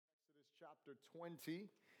chapter 20.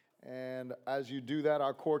 And as you do that,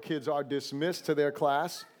 our core kids are dismissed to their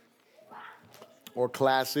class or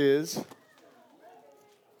classes.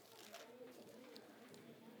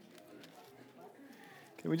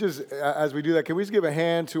 Can we just, as we do that, can we just give a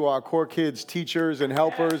hand to our core kids, teachers and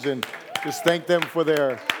helpers, and just thank them for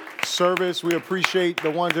their service. We appreciate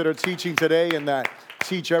the ones that are teaching today and that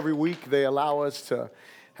teach every week. They allow us to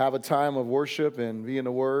have a time of worship and be in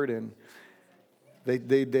the Word, and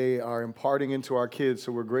they are imparting into our kids,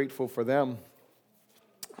 so we're grateful for them.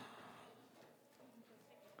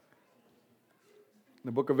 In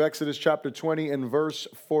the book of Exodus, chapter 20 and verse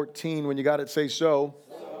 14, when you got it, say so.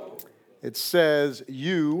 It says,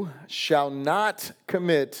 "You shall not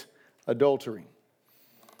commit adultery."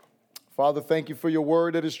 Father, thank you for your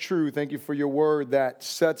word that is true. Thank you for your word that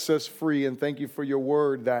sets us free. And thank you for your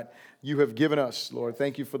word that you have given us, Lord.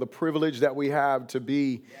 Thank you for the privilege that we have to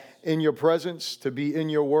be in your presence, to be in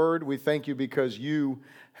your word. We thank you because you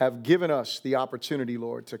have given us the opportunity,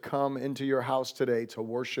 Lord, to come into your house today to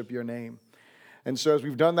worship your name. And so as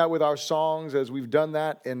we've done that with our songs, as we've done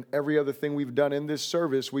that and every other thing we've done in this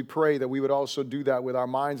service, we pray that we would also do that with our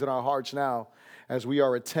minds and our hearts now as we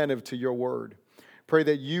are attentive to your word. Pray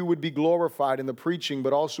that you would be glorified in the preaching,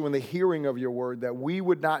 but also in the hearing of your word, that we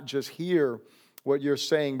would not just hear what you're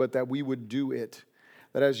saying, but that we would do it.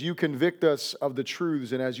 That as you convict us of the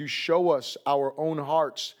truths and as you show us our own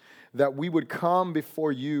hearts, that we would come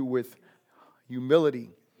before you with humility,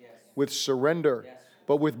 with surrender,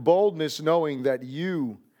 but with boldness, knowing that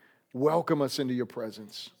you welcome us into your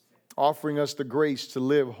presence, offering us the grace to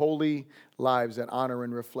live holy lives that honor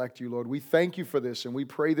and reflect you, Lord. We thank you for this, and we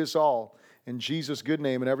pray this all in Jesus' good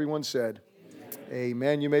name. And everyone said,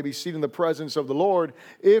 amen. You may be seated in the presence of the Lord.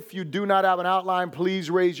 If you do not have an outline,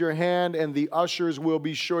 please raise your hand and the ushers will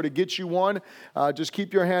be sure to get you one. Just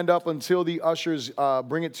keep your hand up until the ushers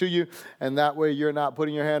bring it to you. And that way you're not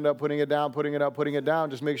putting your hand up, putting it down, putting it up, putting it down.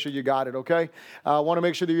 Just make sure you got it, okay? I want to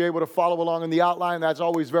make sure that you're able to follow along in the outline. That's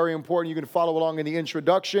always very important. You can follow along in the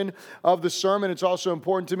introduction of the sermon. It's also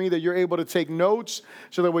important to me that you're able to take notes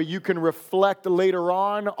so that way you can reflect later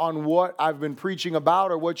on what I've been preaching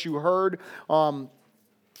about or what you heard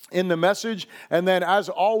in the message. And then as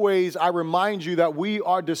always, I remind you that we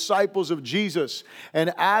are disciples of Jesus.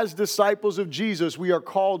 And as disciples of Jesus, we are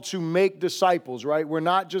called to make disciples, right? We're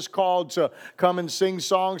not just called to come and sing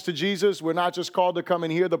songs to Jesus. We're not just called to come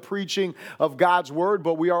and hear the preaching of God's word,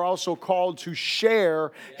 but we are also called to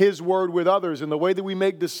share his word with others. And the way that we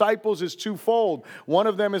make disciples is twofold. One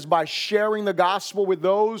of them is by sharing the gospel with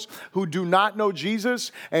those who do not know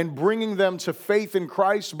Jesus and bringing them to faith in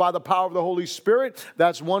Christ by the power of the Holy Spirit.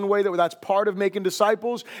 That's one way that's part of making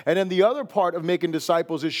disciples. And then the other part of making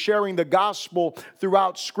disciples is sharing the gospel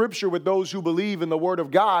throughout Scripture with those who believe in the Word of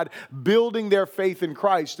God, building their faith in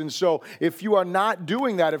Christ. And so if you are not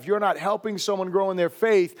doing that, if you're not helping someone grow in their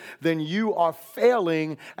faith, then you are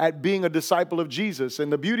failing at being a disciple of Jesus.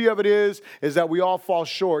 And the beauty of it is that we all fall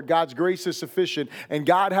short. God's grace is sufficient, and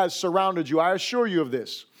God has surrounded you. I assure you of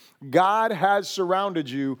this. God has surrounded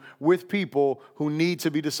you with people who need to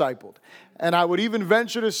be discipled. And I would even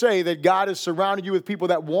venture to say that God has surrounded you with people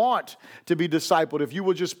that want to be discipled. If you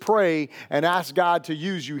will just pray and ask God to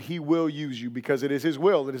use you, he will use you because it is his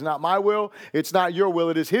will. It is not my will. It's not your will.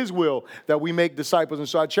 It is his will that we make disciples. And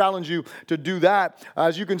so I challenge you to do that.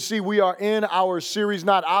 As you can see, we are in our series,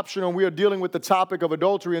 Not Optional. We are dealing with the topic of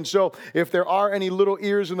adultery. And so if there are any little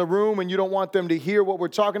ears in the room and you don't want them to hear what we're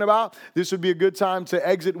talking about, this would be a good time to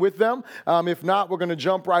exit with them. If not, we're going to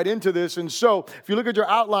jump right into this. And so if you look at your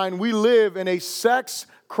outline, we live in a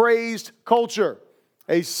sex-crazed culture.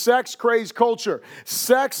 A sex-crazed culture.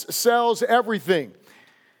 Sex sells everything.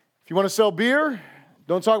 If you want to sell beer,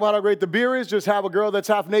 don't talk about how great the beer is. Just have a girl that's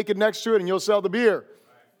half naked next to it and you'll sell the beer.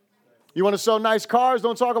 You want to sell nice cars?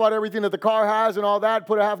 Don't talk about everything that the car has and all that.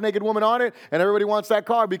 Put a half-naked woman on it and everybody wants that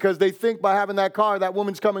car because they think by having that car, that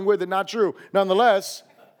woman's coming with it. Not true. Nonetheless,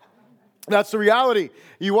 that's the reality.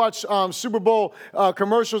 You watch Super Bowl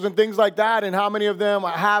commercials and things like that, and how many of them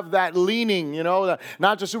have that leaning,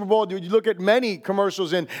 not just Super Bowl. You look at many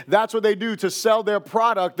commercials, and that's what they do to sell their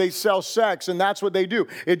product. They sell sex, and that's what they do.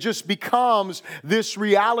 It just becomes this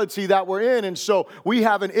reality that we're in, and so we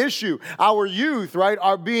have an issue. Our youth, right,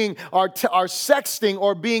 are sexting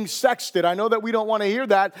or being sexted. I know that we don't want to hear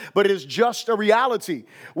that, but it is just a reality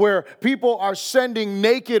where people are sending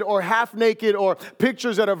naked or half-naked or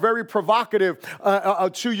pictures that are very provocative provocative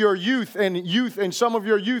to your youth, and some of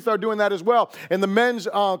your youth are doing that as well. In the men's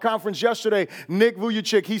conference yesterday, Nick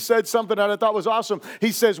Vujicic, he said something that I thought was awesome.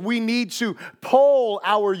 He says we need to poll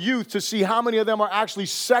our youth to see how many of them are actually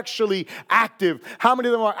sexually active, how many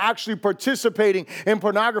of them are actually participating in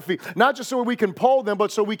pornography, not just so we can poll them,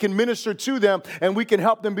 but so we can minister to them and we can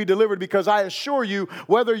help them be delivered, because I assure you,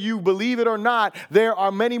 whether you believe it or not, there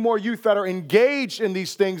are many more youth that are engaged in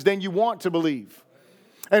these things than you want to believe.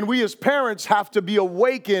 And we as parents have to be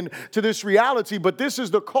awakened to this reality, but this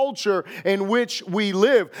is the culture in which we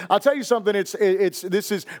live. I'll tell you something, this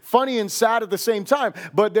is funny and sad at the same time,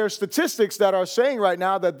 but there are statistics that are saying right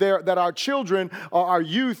now that our children, our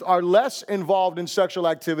youth, are less involved in sexual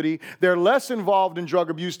activity, they're less involved in drug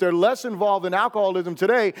abuse, they're less involved in alcoholism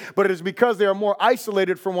today, but it is because they are more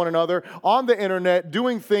isolated from one another on the internet,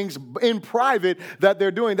 doing things in private that they're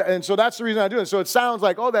doing that. And so that's the reason I do it. So it sounds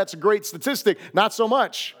like, oh, that's a great statistic. Not so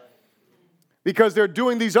much. Because they're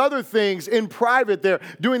doing these other things in private. They're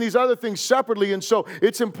doing these other things separately. And so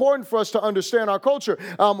it's important for us to understand our culture.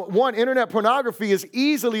 One, internet pornography is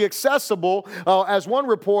easily accessible. As one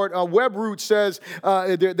report, WebRoot says,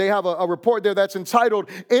 they have a report there that's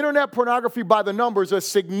entitled, Internet Pornography by the Numbers, a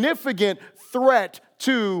Significant Threat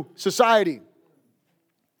to Society.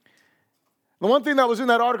 The one thing that was in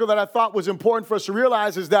that article that I thought was important for us to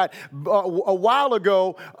realize is that a while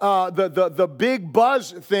ago, the big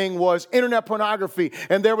buzz thing was internet pornography.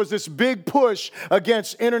 And there was this big push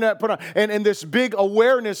against internet pornography and this big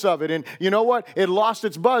awareness of it. And you know what? It lost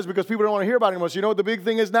its buzz because people don't want to hear about it anymore. So you know what the big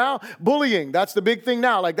thing is now? Bullying. That's the big thing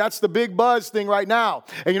now. Like, that's the big buzz thing right now.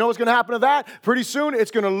 And you know what's going to happen to that? Pretty soon,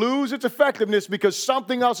 it's going to lose its effectiveness because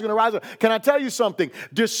something else is going to rise up. Can I tell you something?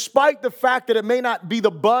 Despite the fact that it may not be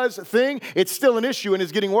the buzz thing, it's still an issue and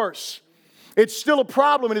it's getting worse. It's still a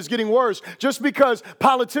problem and it's getting worse. Just because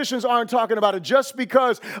politicians aren't talking about it, just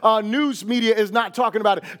because news media is not talking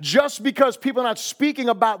about it, just because people are not speaking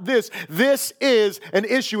about this is an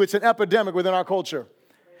issue. It's an epidemic within our culture.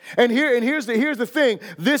 And here's the thing.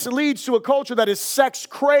 This leads to a culture that is sex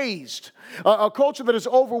crazed. A culture that is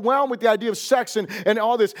overwhelmed with the idea of sex and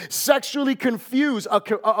all this, sexually confused, a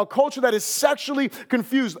culture that is sexually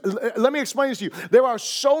confused. Let me explain this to you. There are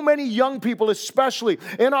so many young people, especially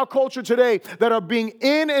in our culture today, that are being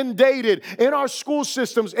inundated in our school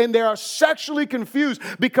systems, and they are sexually confused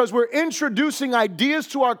because we're introducing ideas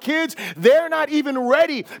to our kids. They're not even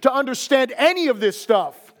ready to understand any of this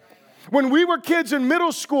stuff. When we were kids in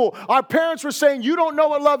middle school, our parents were saying, you don't know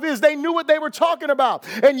what love is. They knew what they were talking about.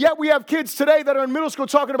 And yet we have kids today that are in middle school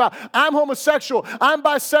talking about, I'm homosexual, I'm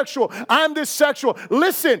bisexual, I'm this sexual.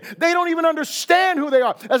 Listen, they don't even understand who they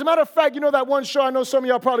are. As a matter of fact, you know that one show I know some of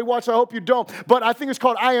y'all probably watch, I hope you don't, but I think it's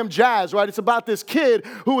called I Am Jazz, right? It's about this kid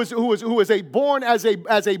who was born as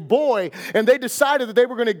a boy, and they decided that they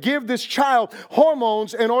were going to give this child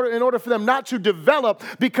hormones in order for them not to develop,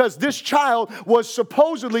 because this child was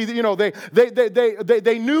supposedly, you know,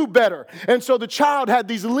 they knew better. And so the child had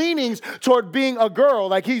these leanings toward being a girl.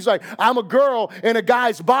 Like, he's like, I'm a girl in a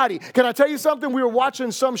guy's body. Can I tell you something? We were watching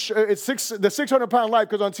the 600-Pound Life,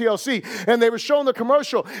 because on TLC, and they were showing the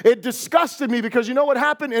commercial. It disgusted me because you know what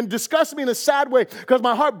happened? And disgusted me in a sad way because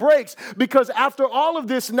my heart breaks, because after all of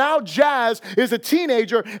this, now Jazz is a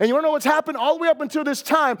teenager. And you want to know what's happened? All the way up until this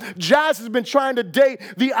time, Jazz has been trying to date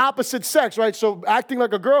the opposite sex, right? So acting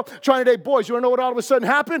like a girl, trying to date boys. You want to know what all of a sudden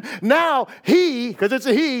happened? Now he, because it's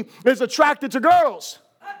a he, is attracted to girls.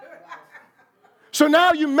 So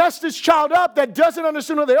now you mess this child up that doesn't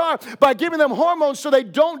understand who they are by giving them hormones so they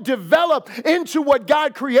don't develop into what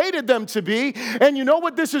God created them to be. And you know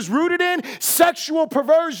what this is rooted in? Sexual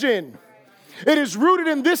perversion. It is rooted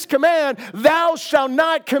in this command, thou shalt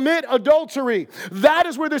not commit adultery. That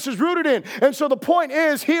is where this is rooted in. And so the point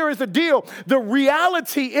is, here is the deal. The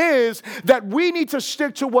reality is that we need to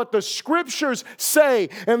stick to what the scriptures say.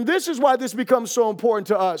 And this is why this becomes so important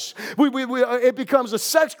to us. It becomes a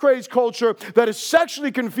sex-crazed culture that is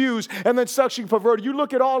sexually confused and then sexually perverted. You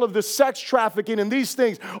look at all of the sex trafficking and these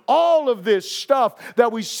things, all of this stuff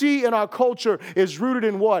that we see in our culture is rooted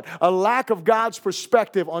in what? A lack of God's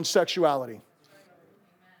perspective on sexuality.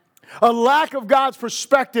 A lack of God's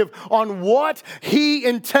perspective on what He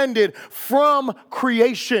intended from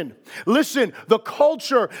creation. Listen, the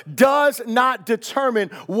culture does not determine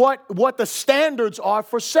what the standards are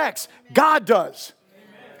for sex. God does.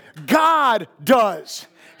 God does.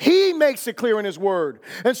 He makes it clear in His Word.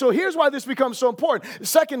 And so here's why this becomes so important.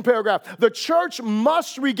 Second paragraph, the church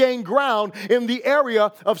must regain ground in the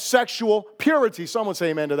area of sexual purity. Someone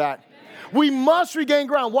say amen to that. We must regain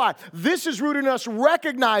ground. Why? This is rooted in us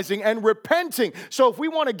recognizing and repenting. So if we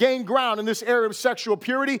want to gain ground in this area of sexual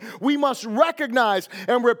purity, we must recognize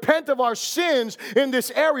and repent of our sins in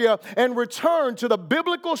this area and return to the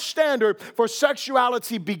biblical standard for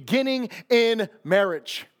sexuality beginning in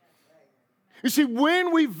marriage. You see,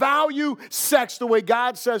 when we value sex the way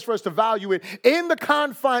God says for us to value it in the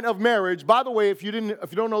confine of marriage, by the way, if you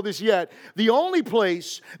don't know this yet, the only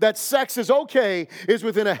place that sex is okay is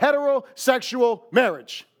within a heterosexual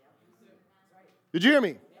marriage. Did you hear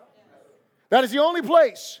me? That is the only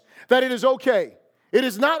place that it is okay. It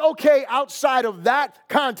is not okay outside of that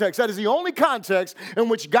context. That is the only context in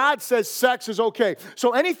which God says sex is okay.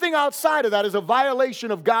 So anything outside of that is a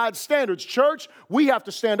violation of God's standards. Church, we have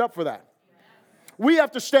to stand up for that. We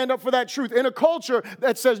have to stand up for that truth in a culture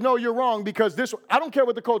that says, no, you're wrong, because this, I don't care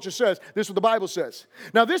what the culture says, this is what the Bible says.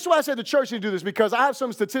 Now, this is why I said the church need to do this, because I have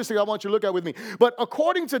some statistics I want you to look at with me. But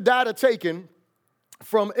according to data taken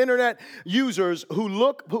from internet users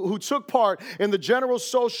who took part in the General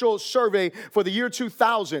Social Survey for the year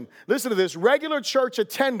 2000, listen to this, regular church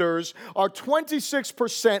attenders are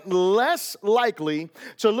 26% less likely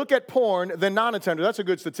to look at porn than non-attenders. That's a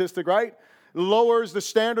good statistic, right? Lowers the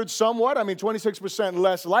standard somewhat. 26%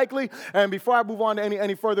 less likely. And before I move on to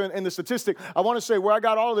any further in the statistic, I want to say where I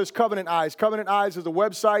got all of this, Covenant Eyes. Covenant Eyes is a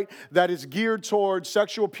website that is geared towards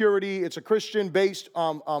sexual purity. It's a Christian-based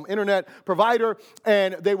internet provider,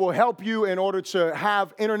 and they will help you in order to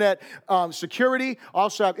have internet security,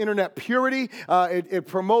 also have internet purity. It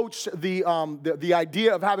promotes the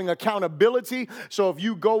idea of having accountability. So if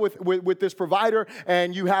you go with this provider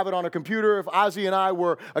and you have it on a computer, if Ozzy and I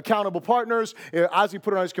were accountable partners, Ozzy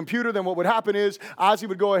put it on his computer, then what would happen is Ozzy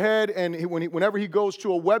would go ahead and whenever he goes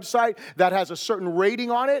to a website that has a certain rating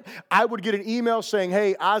on it, I would get an email saying,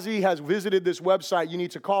 hey, Ozzy has visited this website. You need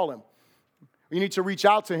to call him. You need to reach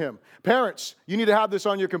out to him. Parents, you need to have this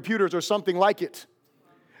on your computers or something like it.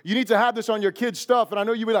 You need to have this on your kids' stuff. And I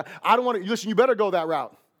know you'll be like, I don't want to, listen, you better go that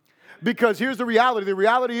route. Because here's the reality. The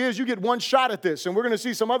reality is you get one shot at this. And we're going to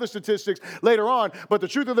see some other statistics later on. But the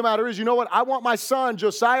truth of the matter is, you know what? I want my son,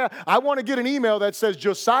 Josiah, I want to get an email that says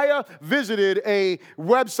Josiah visited a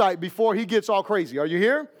website before he gets all crazy. Are you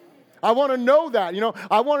here? I want to know that.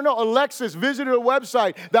 I want to know Alexis visited a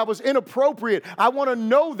website that was inappropriate. I want to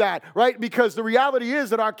know that, right? Because the reality is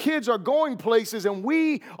that our kids are going places and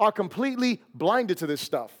we are completely blinded to this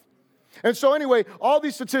stuff. And so anyway, all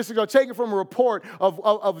these statistics are taken from a report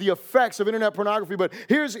of the effects of internet pornography. But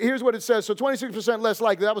here's what it says. So 26% less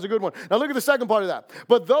likely. That was a good one. Now look at the second part of that.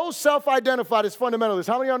 But those self-identified as fundamentalists.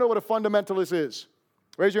 How many of y'all know what a fundamentalist is?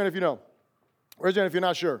 Raise your hand if you know. Raise your hand if you're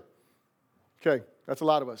not sure. Okay, that's a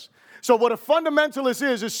lot of us. So what a fundamentalist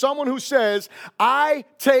is someone who says, I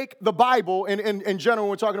take the Bible, in general, when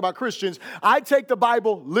we're talking about Christians, I take the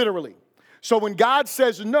Bible literally. So when God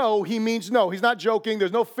says no, he means no. He's not joking.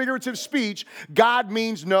 There's no figurative speech. God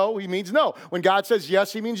means no. He means no. When God says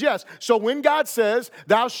yes, he means yes. So when God says,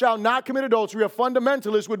 thou shalt not commit adultery, a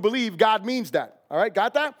fundamentalist would believe God means that. All right,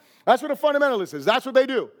 got that? That's what a fundamentalist is. That's what they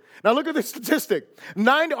do. Now look at this statistic.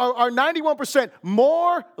 Are 91%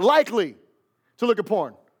 more likely to look at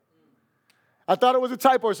porn. I thought it was a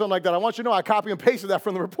typo or something like that. I want you to know I copy and pasted that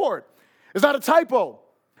from the report. It's not a typo.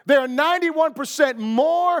 They are 91%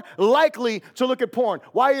 more likely to look at porn.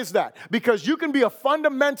 Why is that? Because you can be a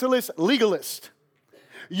fundamentalist legalist.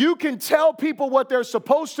 You can tell people what they're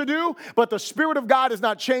supposed to do, but the Spirit of God has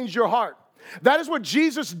not changed your heart. That is what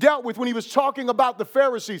Jesus dealt with when he was talking about the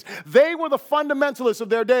Pharisees. They were the fundamentalists of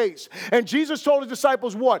their days. And Jesus told his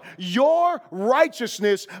disciples what? Your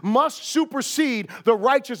righteousness must supersede the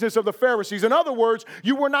righteousness of the Pharisees. In other words,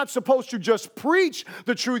 you were not supposed to just preach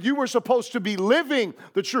the truth. You were supposed to be living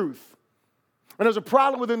the truth. And there's a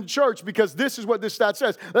problem within the church because this is what this stat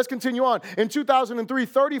says. Let's continue on. In 2003,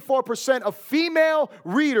 34% of female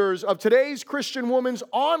readers of today's Christian Woman's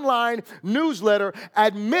online newsletter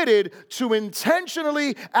admitted to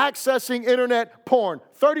intentionally accessing internet porn.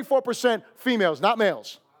 34% females, not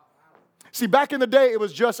males. See, back in the day, it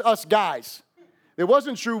was just us guys. It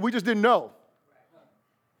wasn't true. We just didn't know.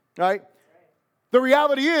 Right? The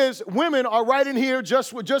reality is women are right in here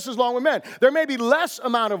just as long with men. There may be less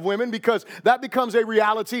amount of women because that becomes a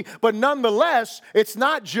reality, but nonetheless, it's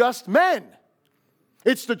not just men.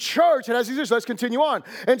 It's the church that has these issues. Let's continue on.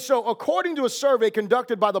 And so according to a survey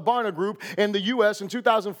conducted by the Barna Group in the U.S. in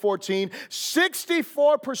 2014,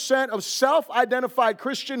 64% of self-identified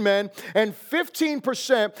Christian men and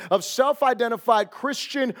 15% of self-identified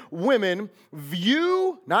Christian women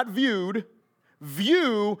view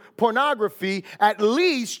view pornography at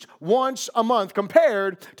least once a month,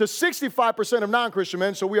 compared to 65% of non-Christian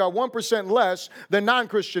men. So we are 1% less than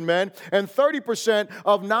non-Christian men, and 30%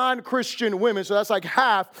 of non-Christian women. So that's like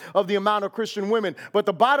half of the amount of Christian women. But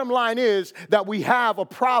the bottom line is that we have a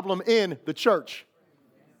problem in the church.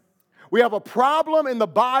 We have a problem in the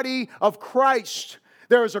body of Christ.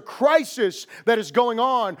 There is a crisis that is going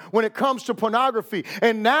on when it comes to pornography.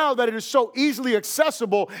 And now that it is so easily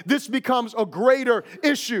accessible, this becomes a greater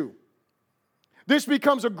issue. This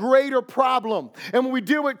becomes a greater problem. And when we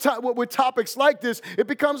deal with topics like this, it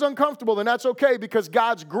becomes uncomfortable. And that's okay, because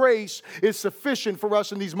God's grace is sufficient for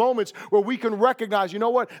us in these moments where we can recognize, you know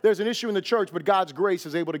what, there's an issue in the church, but God's grace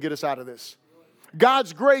is able to get us out of this.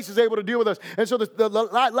 God's grace is able to deal with us. And so the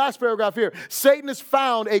last paragraph here, Satan has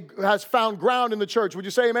found ground in the church. Would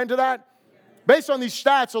you say amen to that? Based on these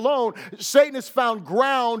stats alone, Satan has found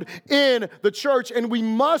ground in the church, and we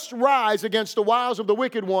must rise against the wiles of the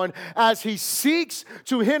wicked one as he seeks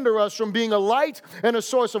to hinder us from being a light and a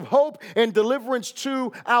source of hope and deliverance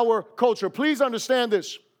to our culture. Please understand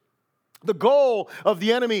this. The goal of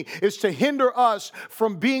the enemy is to hinder us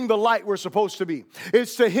from being the light we're supposed to be.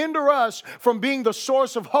 It's to hinder us from being the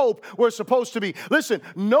source of hope we're supposed to be. Listen,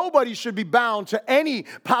 nobody should be bound to any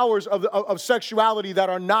powers of sexuality that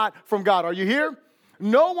are not from God. Are you here?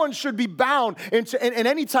 No one should be bound in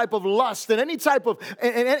any type of lust, in any type of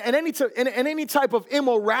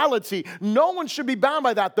immorality. No one should be bound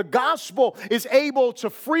by that. The gospel is able to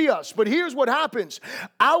free us. But here's what happens.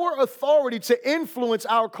 Our authority to influence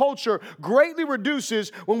our culture greatly reduces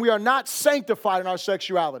when we are not sanctified in our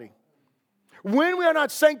sexuality. When we are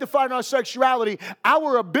not sanctified in our sexuality,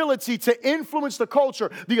 our ability to influence the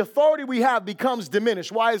culture, the authority we have, becomes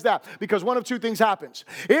diminished. Why is that? Because one of two things happens.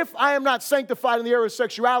 If I am not sanctified in the area of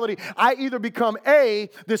sexuality, I either become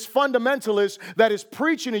A, this fundamentalist that is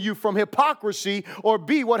preaching to you from hypocrisy, or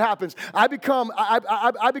B, what happens? I become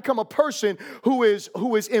a person who is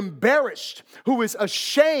embarrassed, who is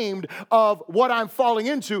ashamed of what I'm falling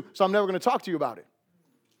into, so I'm never going to talk to you about it.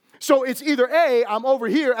 So it's either A, I'm over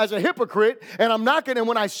here as a hypocrite, and I'm not going to, and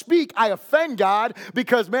when I speak, I offend God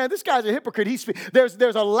because, man, this guy's a hypocrite.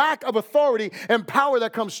 There's a lack of authority and power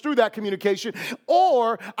that comes through that communication.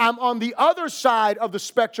 Or I'm on the other side of the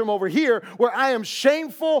spectrum over here where I am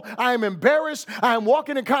shameful, I am embarrassed, I am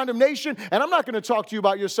walking in condemnation, and I'm not going to talk to you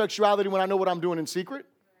about your sexuality when I know what I'm doing in secret.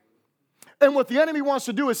 And what the enemy wants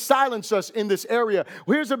to do is silence us in this area.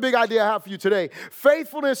 Well, here's a big idea I have for you today.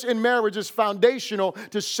 Faithfulness in marriage is foundational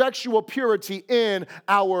to sexual purity in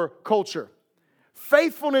our culture.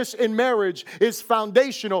 Faithfulness in marriage is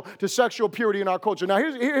foundational to sexual purity in our culture. Now,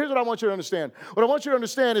 here's what I want you to understand. What I want you to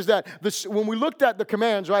understand is that when we looked at the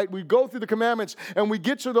commands, right, we go through the commandments and we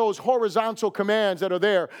get to those horizontal commands that are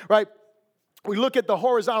there, right? We look at the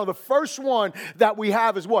horizontal. The first one that we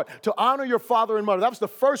have is what? To honor your father and mother. That was the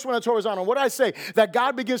first one that's horizontal. What did I say? That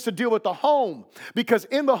God begins to deal with the home. Because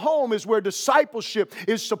in the home is where discipleship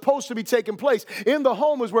is supposed to be taking place. In the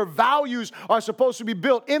home is where values are supposed to be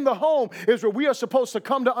built. In the home is where we are supposed to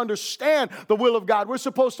come to understand the will of God. We're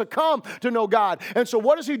supposed to come to know God. And so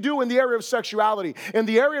what does he do in the area of sexuality? In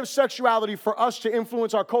the area of sexuality, for us to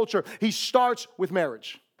influence our culture, he starts with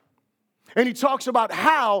marriage. And he talks about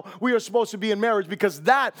how we are supposed to be in marriage, because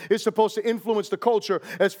that is supposed to influence the culture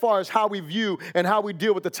as far as how we view and how we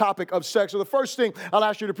deal with the topic of sex. So the first thing I'll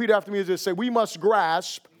ask you to repeat after me is this: say, we must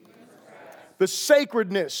grasp the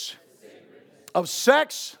sacredness of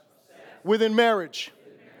sex within marriage.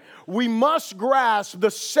 We must grasp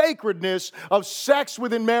the sacredness of sex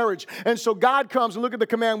within marriage. And so God comes, and look at the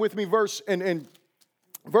command with me, verse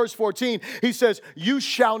 14. He says, you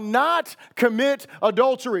shall not commit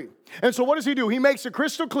adultery. And so what does he do? He makes it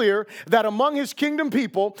crystal clear that among his kingdom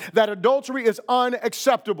people, that adultery is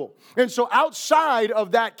unacceptable. And so outside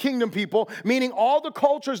of that kingdom people, meaning all the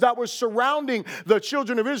cultures that were surrounding the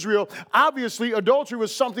children of Israel, obviously adultery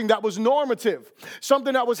was something that was normative,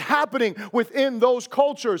 something that was happening within those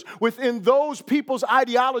cultures, within those people's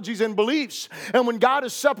ideologies and beliefs. And when God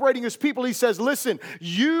is separating his people, he says, listen,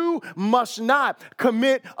 you must not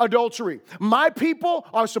commit adultery. My people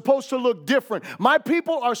are supposed to look different. My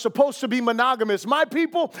people are supposed to be monogamous. My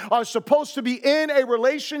people are supposed to be in a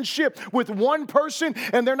relationship with one person,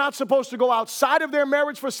 and they're not supposed to go outside of their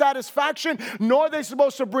marriage for satisfaction, nor are they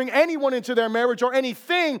supposed to bring anyone into their marriage or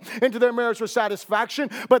anything into their marriage for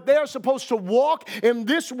satisfaction, but they are supposed to walk in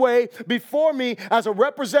this way before me as a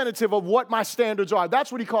representative of what my standards are.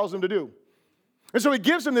 That's what he calls them to do. And so he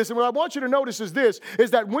gives him this, and what I want you to notice is this,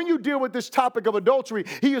 is that when you deal with this topic of adultery,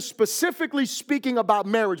 he is specifically speaking about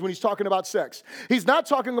marriage when he's talking about sex. He's not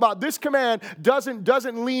talking about, this command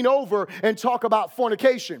doesn't lean over and talk about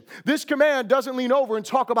fornication. This command doesn't lean over and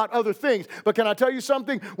talk about other things. But can I tell you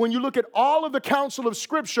something? When you look at all of the counsel of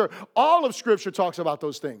Scripture, all of Scripture talks about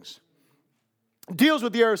those things. Deals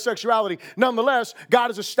with the area of sexuality. Nonetheless, God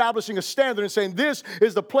is establishing a standard and saying this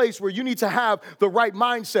is the place where you need to have the right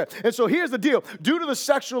mindset. And so here's the deal. Due to the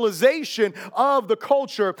sexualization of the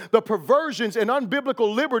culture, the perversions and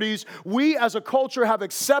unbiblical liberties we as a culture have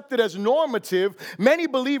accepted as normative, many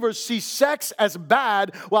believers see sex as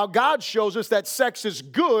bad while God shows us that sex is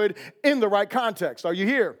good in the right context. Are you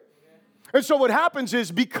here? And so what happens is,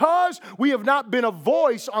 because we have not been a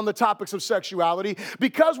voice on the topics of sexuality,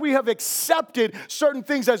 because we have accepted certain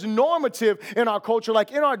things as normative in our culture,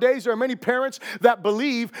 like in our days, there are many parents that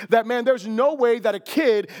believe that, man, there's no way that a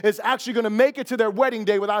kid is actually going to make it to their wedding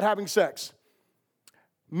day without having sex.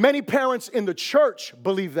 Many parents in the church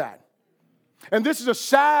believe that. And this is a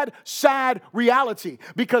sad, sad reality,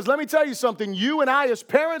 because let me tell you something, you and I as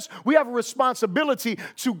parents, we have a responsibility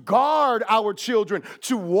to guard our children,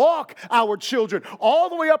 to walk our children,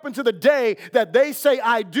 all the way up into the day that they say,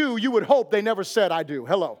 I do. You would hope they never said, I do.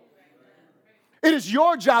 Hello. It is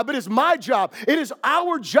your job. It is my job. It is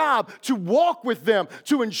our job to walk with them,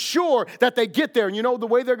 to ensure that they get there. And you know the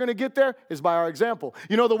way they're going to get there is by our example.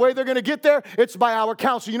 You know the way they're going to get there? It's by our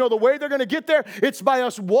counsel. You know the way they're going to get there? It's by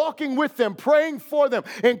us walking with them, praying for them,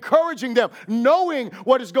 encouraging them, knowing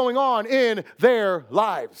what is going on in their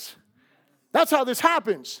lives. That's how this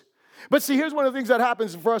happens. But see, here's one of the things that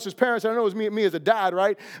happens for us as parents. I know it was me as a dad,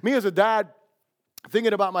 right? Me as a dad,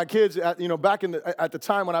 thinking about my kids, back at the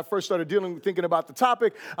time when I first started thinking about the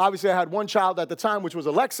topic. Obviously, I had one child at the time, which was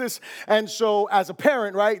Alexis. And so as a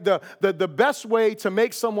parent, right, the best way to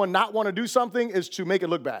make someone not want to do something is to make it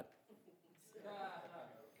look bad.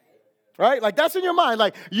 Right? Like, that's in your mind.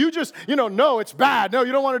 Like, you just, no, it's bad. No,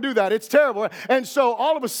 you don't want to do that. It's terrible. And so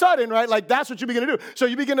all of a sudden, right, like, that's what you begin to do. So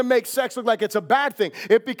you begin to make sex look like it's a bad thing.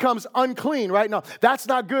 It becomes unclean, right? No, that's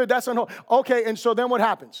not good. That's unholy. Okay, and so then what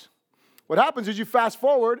happens? What happens is you fast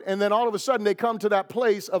forward, and then all of a sudden they come to that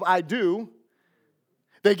place of I do.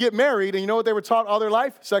 They get married, and you know what they were taught all their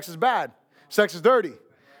life? Sex is bad. Sex is dirty.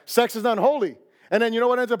 Sex is unholy. And then you know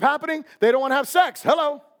what ends up happening? They don't want to have sex.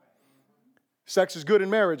 Hello. Sex is good in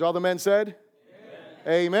marriage. All the men said?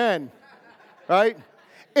 Amen. Amen. Right?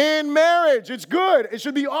 In marriage, it's good. It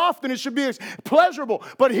should be often. It should be pleasurable.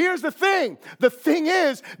 But here's the thing. The thing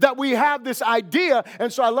is that we have this idea,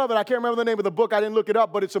 and so I love it. I can't remember the name of the book. I didn't look it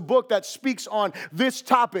up, but it's a book that speaks on this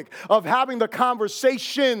topic of having the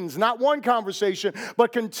conversations, not one conversation,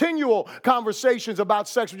 but continual conversations about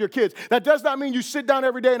sex with your kids. That does not mean you sit down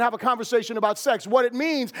every day and have a conversation about sex. What it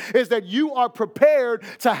means is that you are prepared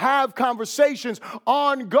to have conversations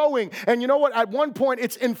ongoing. And you know what? At one point,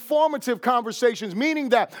 it's informative conversations, meaning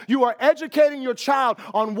that you are educating your child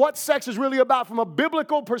on what sex is really about from a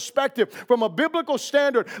biblical perspective, from a biblical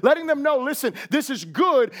standard, letting them know, listen, this is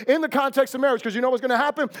good in the context of marriage, because you know what's going to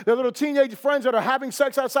happen? Their little teenage friends that are having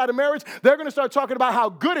sex outside of marriage, they're going to start talking about how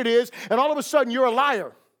good it is, and all of a sudden you're a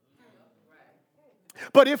liar.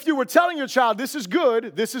 But if you were telling your child, this is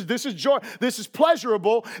good, this is joy, this is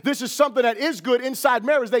pleasurable, this is something that is good inside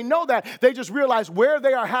marriage, they know that. They just realize where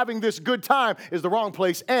they are having this good time is the wrong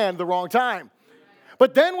place and the wrong time.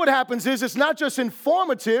 But then what happens is it's not just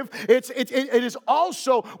informative, it is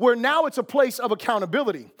also where now it's a place of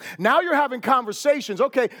accountability. Now you're having conversations.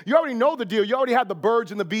 Okay, you already know the deal. You already have the birds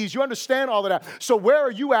and the bees. You understand all of that. So where are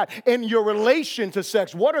you at in your relation to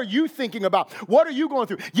sex? What are you thinking about? What are you going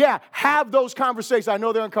through? Yeah, have those conversations. I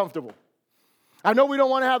know they're uncomfortable. I know we don't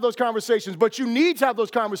want to have those conversations, but you need to have those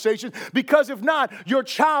conversations, because if not, your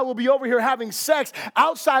child will be over here having sex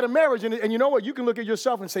outside of marriage. And you know what? You can look at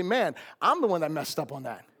yourself and say, man, I'm the one that messed up on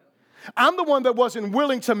that. I'm the one that wasn't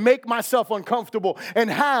willing to make myself uncomfortable and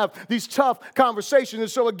have these tough conversations. And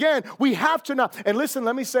so again, we have to not, and listen,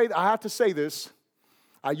 let me say, I have to say this.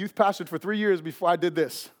 I youth pastored for 3 years before I did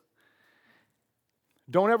this.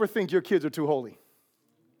 Don't ever think your kids are too holy.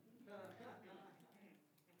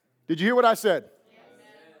 Did you hear what I said? Yes.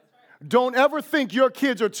 Don't ever think your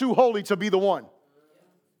kids are too holy to be the one.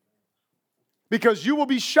 Because you will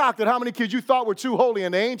be shocked at how many kids you thought were too holy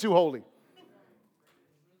and they ain't too holy.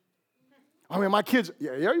 I mean, my kids,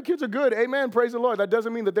 yeah, your kids are good. Amen. Praise the Lord. That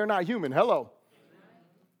doesn't mean that they're not human. Hello.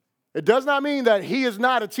 It does not mean that he is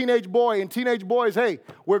not a teenage boy. And teenage boys, hey,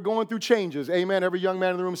 we're going through changes. Amen. Every young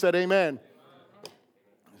man in the room said amen.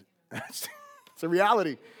 It's a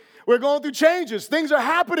reality. We're going through changes. Things are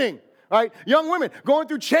happening, right? Young women going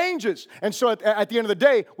through changes. And so at the end of the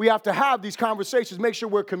day, we have to have these conversations, make sure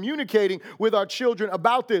we're communicating with our children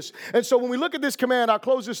about this. And so when we look at this command, I'll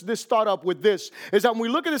close this thought up with this, is that when we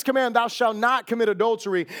look at this command, thou shalt not commit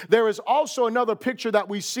adultery, there is also another picture that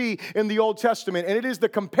we see in the Old Testament, and it is the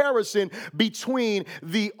comparison between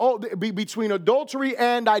adultery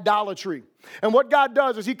and idolatry. And what God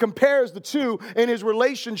does is he compares the two in his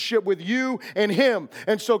relationship with you and him.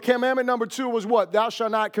 And so commandment number 2 was what? Thou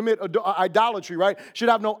shalt not commit idolatry, right? Should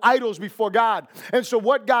have no idols before God. And so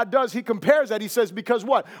what God does, he compares that. He says, because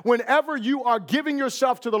what? Whenever you are giving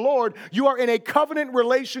yourself to the Lord, you are in a covenant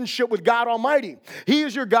relationship with God Almighty. He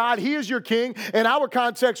is your God. He is your king. In our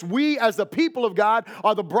context, we as the people of God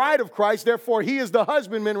are the bride of Christ. Therefore, he is the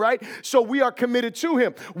husbandman, right? So we are committed to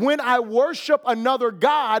him. When I worship another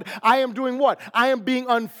God, I am doing what? I am being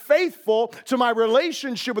unfaithful to my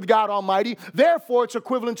relationship with God Almighty. Therefore, it's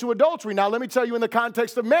equivalent to adultery. Now, let me tell you in the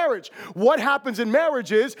context of marriage. What happens in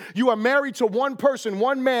marriage is you are married to one person,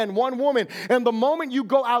 one man, one woman. And the moment you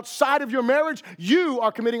go outside of your marriage, you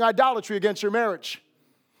are committing idolatry against your marriage.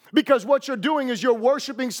 Because what you're doing is you're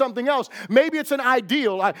worshiping something else. Maybe it's an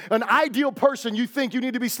ideal person you think you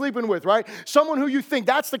need to be sleeping with, right? Someone who you think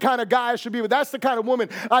that's the kind of guy I should be with. That's the kind of woman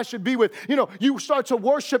I should be with. You know, you start to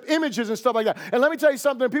worship images and stuff like that. And let me tell you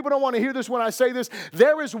something. People don't want to hear this when I say this.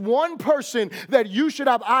 There is one person that you should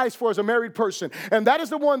have eyes for as a married person. And that is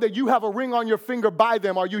the one that you have a ring on your finger by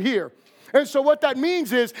them. Are you here? And so what that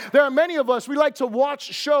means is there are many of us, we like to watch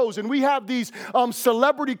shows and we have these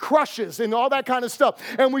celebrity crushes and all that kind of stuff.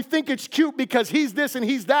 And we think it's cute because he's this and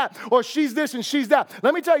he's that, or she's this and she's that.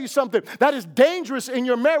 Let me tell you something. That is dangerous in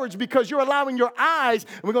your marriage because you're allowing your eyes,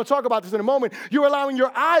 and we're going to talk about this in a moment, you're allowing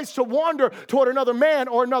your eyes to wander toward another man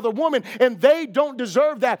or another woman, and they don't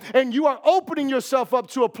deserve that. And you are opening yourself up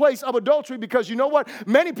to a place of adultery because you know what?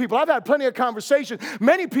 Many people, I've had plenty of conversations,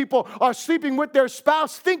 many people are sleeping with their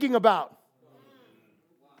spouse thinking about.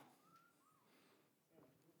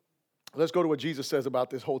 Let's go to what Jesus says about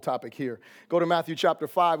this whole topic here. Go to Matthew chapter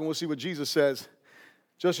 5 and we'll see what Jesus says,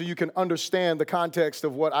 just so you can understand the context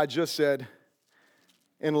of what I just said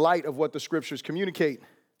in light of what the scriptures communicate.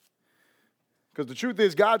 Because the truth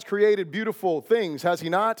is, God's created beautiful things, has he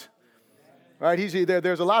not? Right?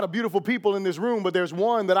 There's a lot of beautiful people in this room, but there's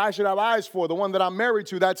one that I should have eyes for, the one that I'm married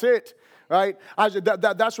to, that's it. Right?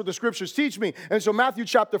 That's what the scriptures teach me. And so Matthew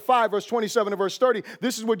chapter 5, verse 27 and verse 30,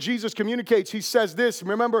 this is what Jesus communicates. He says this.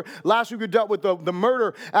 Remember, last week we dealt with the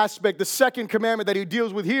murder aspect. The second commandment that he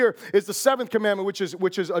deals with here is the seventh commandment,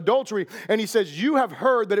 which is adultery. And he says, you have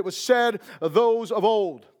heard that it was said of those of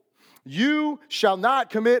old, you shall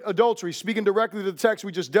not commit adultery. Speaking directly to the text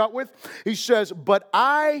we just dealt with, he says, but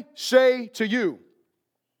I say to you,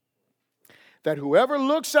 that whoever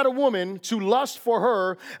looks at a woman to lust for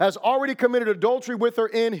her has already committed adultery with her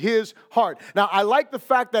in his heart. Now, I like the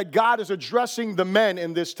fact that God is addressing the men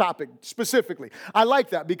in this topic specifically. I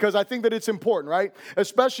like that because I think that it's important, right?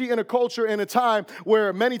 Especially in a culture, in a time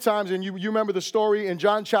where many times, and you remember the story in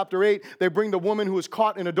John chapter 8, they bring the woman who is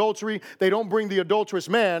caught in adultery. They don't bring the adulterous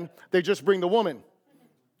man. They just bring the woman.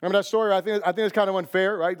 Remember that story? I think it's kind of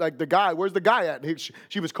unfair, right? Like the guy, where's the guy at?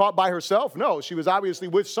 She was caught by herself? No, she was obviously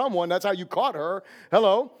with someone. That's how you caught her.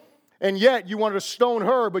 Hello? And yet you wanted to stone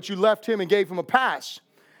her, but you left him and gave him a pass.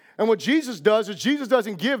 And what Jesus does is Jesus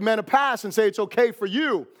doesn't give men a pass and say it's okay for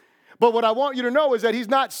you. But what I want you to know is that he's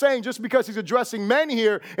not saying just because he's addressing men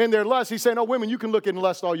here in their lust, he's saying, oh, women, you can look in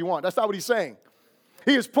lust all you want. That's not what he's saying.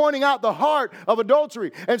 He is pointing out the heart of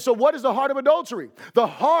adultery. And so what is the heart of adultery? The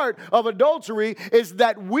heart of adultery is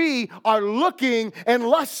that we are looking and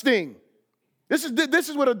lusting. This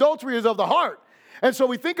is what adultery is of the heart. And so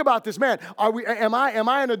we think about this, man, am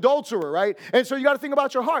I an adulterer, right? And so you got to think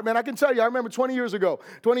about your heart, man. I can tell you, I remember 20 years ago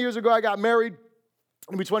I got married.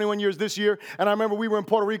 It'll be 21 years this year, and I remember we were in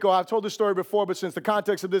Puerto Rico. I've told this story before, but since the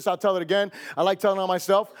context of this, I'll tell it again. I like telling it on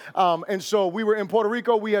myself. And so we were in Puerto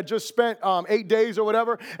Rico. We had just spent 8 days or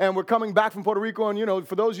whatever, and we're coming back from Puerto Rico. And, you know,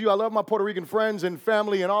 for those of you, I love my Puerto Rican friends and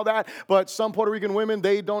family and all that, but some Puerto Rican women,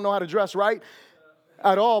 they don't know how to dress right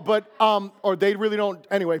at all, but, or they really don't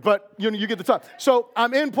anyway, but you get the time. So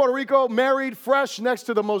I'm in Puerto Rico, married, fresh, next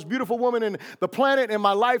to the most beautiful woman in the planet in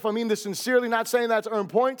my life. I mean this sincerely, not saying that to earn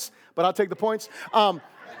points, but I'll take the points.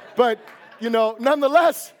 But,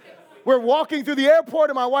 nonetheless, we're walking through the airport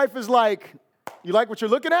and my wife is like, you like what you're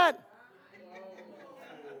looking at?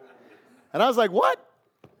 And I was like, what?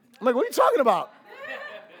 I'm like, what are you talking about?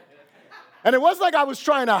 And it wasn't like I was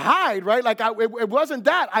trying to hide, right? Like it wasn't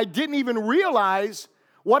that. I didn't even realize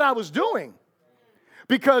what I was doing.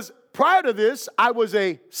 Because prior to this, I was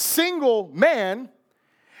a single man,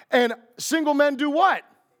 and single men do what?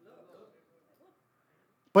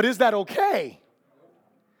 But is that okay?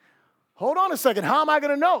 Hold on a second. How am I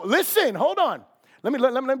going to know? Listen, hold on. Let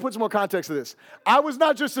me put some more context to this. I was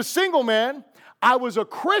not just a single man. I was a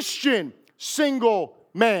Christian single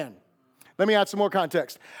man. Let me add some more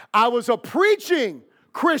context. I was a preaching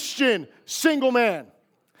Christian single man.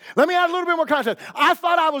 Let me add a little bit more context. I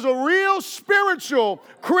thought I was a real spiritual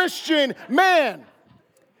Christian man.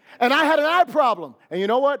 And I had an eye problem. And you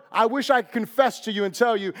know what? I wish I could confess to you and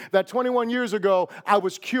tell you that 21 years ago, I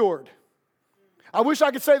was cured. I wish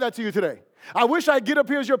I could say that to you today. I wish I'd get up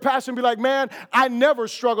here as your pastor and be like, man, I never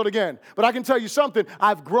struggled again. But I can tell you something.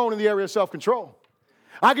 I've grown in the area of self-control.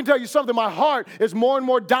 I can tell you something. My heart is more and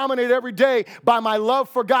more dominated every day by my love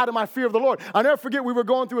for God and my fear of the Lord. I'll never forget we were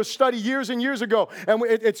going through a study years and years ago, and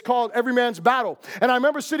it's called Every Man's Battle. And I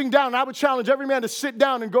remember sitting down, and I would challenge every man to sit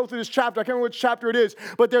down and go through this chapter. I can't remember which chapter it is,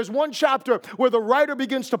 but there's one chapter where the writer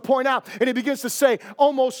begins to point out, and he begins to say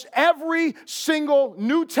almost every single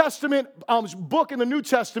New Testament book in the New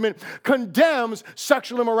Testament condemns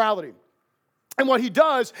sexual immorality. And what he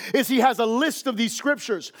does is he has a list of these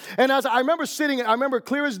scriptures. And as I remember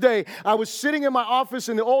clear as day, I was sitting in my office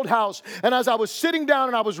in the old house, and as I was sitting down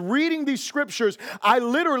and I was reading these scriptures, I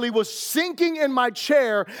literally was sinking in my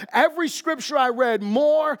chair. Every scripture I read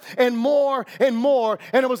more and more and more,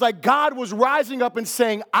 and it was like God was rising up and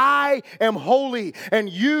saying, I am holy, and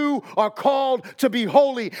you are called to be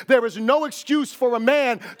holy. There is no excuse for a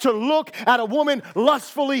man to look at a woman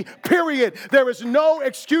lustfully, period. There is no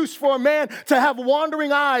excuse for a man to have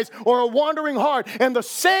wandering eyes or a wandering heart. And the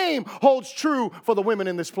same holds true for the women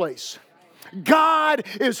in this place. God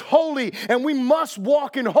is holy, and we must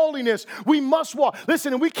walk in holiness. We must walk.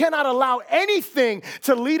 Listen, and we cannot allow anything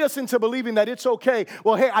to lead us into believing that it's okay.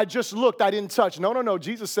 Well, hey, I just looked. I didn't touch. No.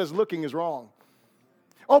 Jesus says looking is wrong.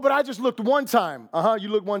 Oh, but I just looked one time. You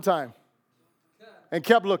looked one time and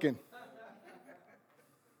kept looking.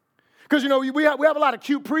 Because, we have a lot of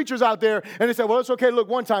cute preachers out there, and they say, well, it's okay to look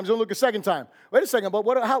one time, don't look a second time. Wait a second, but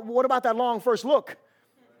what about that long first look?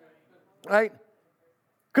 Right?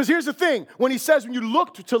 Because here's the thing. When he says when you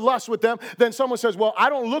look to lust with them, then someone says, well, I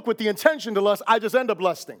don't look with the intention to lust. I just end up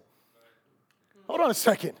lusting. Hold on a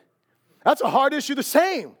second. That's a heart issue the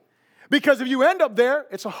same. Because if you end up there,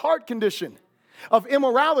 it's a heart condition of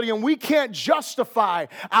immorality, and we can't justify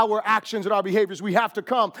our actions and our behaviors. We have to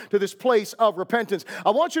come to this place of repentance. I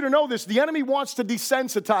want you to know this. The enemy wants to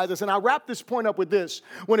desensitize us, and I'll wrap this point up with this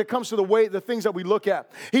when it comes to the things that we look at.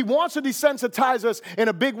 He wants to desensitize us in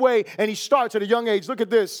a big way, and he starts at a young age. Look at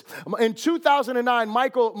this. In 2009,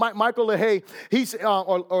 Michael LaHaye,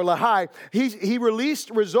 he released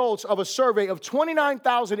results of a survey of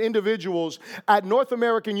 29,000 individuals at North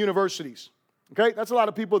American universities. Okay, that's a lot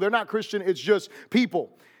of people. They're not Christian. It's just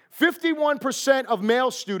people. 51% of male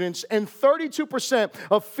students and 32%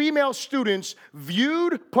 of female students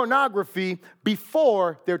viewed pornography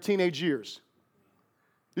before their teenage years.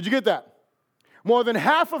 Did you get that? More than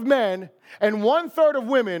half of men and 1/3 of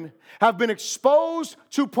women have been exposed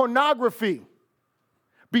to pornography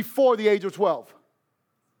before the age of 12.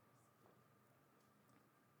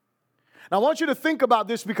 Now, I want you to think about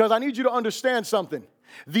this because I need you to understand something.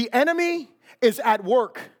 The enemy is at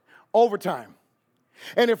work overtime.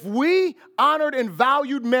 And if we honored and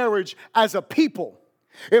valued marriage as a people,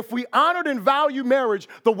 if we honored and valued marriage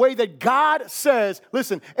the way that God says,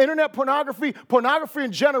 listen, internet pornography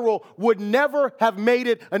in general would never have made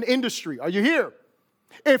it an industry. Are you here?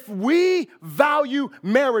 If we value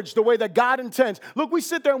marriage the way that God intends, look, we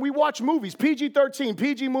sit there and we watch movies, PG-13,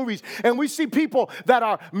 PG movies, and we see people that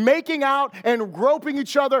are making out and groping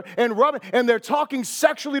each other and rubbing, and they're talking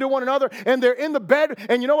sexually to one another, and they're in the bed,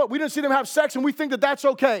 and you know what? We didn't see them have sex, and we think that that's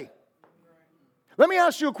okay. Let me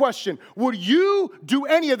ask you a question. Would you do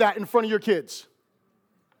any of that in front of your kids?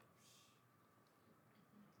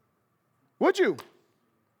 Would you?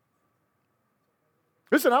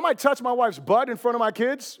 Listen, I might touch my wife's butt in front of my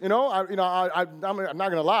kids. I'm not going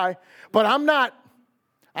to lie. But I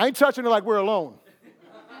ain't touching her like we're alone.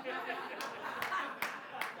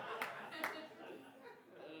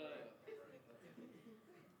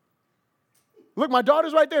 Look, my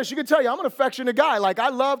daughter's right there. She can tell you, I'm an affectionate guy. Like, I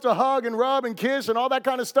love to hug and rub and kiss and all that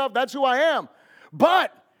kind of stuff. That's who I am.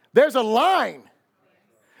 But there's a line.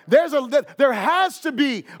 There has to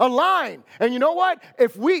be a line. And you know what?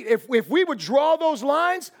 If we would draw those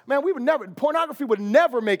lines, man, pornography would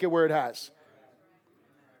never make it where it has.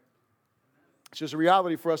 It's just a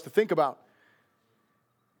reality for us to think about.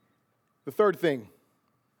 The third thing,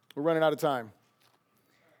 we're running out of time.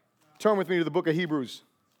 Turn with me to the book of Hebrews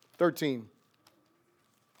 13.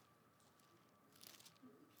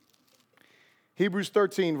 Hebrews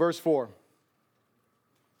 13, verse 4.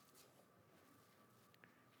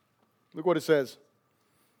 Look what it says.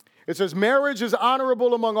 It says, marriage is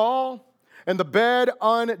honorable among all, and the bed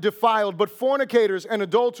undefiled. But fornicators and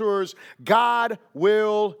adulterers, God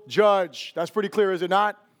will judge. That's pretty clear, is it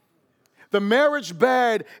not? The marriage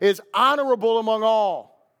bed is honorable among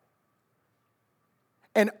all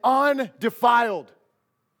and undefiled.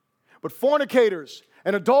 But fornicators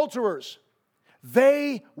and adulterers,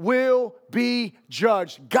 they will be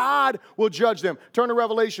judged. God will judge them. Turn to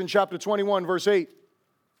Revelation chapter 21, verse 8.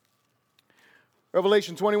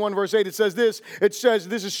 Revelation 21, verse 8, it says this. It says,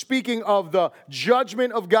 this is speaking of the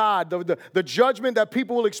judgment of God, the judgment that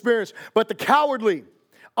people will experience. But the cowardly,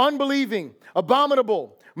 unbelieving,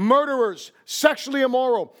 abominable, murderers, sexually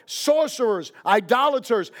immoral, sorcerers,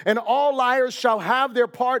 idolaters, and all liars shall have their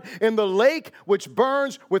part in the lake which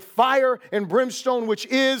burns with fire and brimstone, which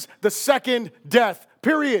is the second death.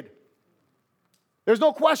 Period. There's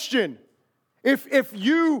no question. If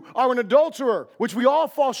you are an adulterer, which we all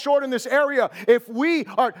fall short in this area, if we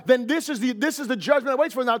are, then this is the judgment that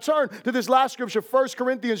waits for us. Now turn to this last scripture, 1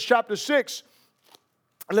 Corinthians chapter 6.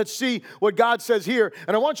 Let's see what God says here.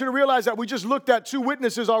 And I want you to realize that we just looked at two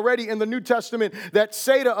witnesses already in the New Testament that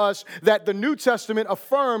say to us that the New Testament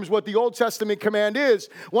affirms what the Old Testament command is.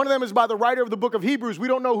 One of them is by the writer of the book of Hebrews. We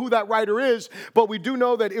don't know who that writer is, but we do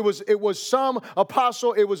know that it was some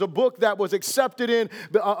apostle. It was a book that was accepted in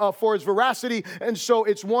for its veracity, and so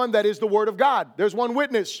it's one that is the Word of God. There's one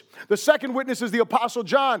witness. The second witness is the apostle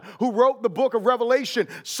John, who wrote the book of Revelation.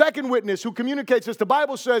 Second witness who communicates this. The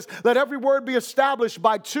Bible says, let every word be established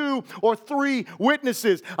by 2 or 3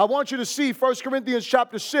 witnesses. I want you to see 1 Corinthians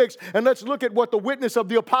chapter 6, and let's look at what the witness of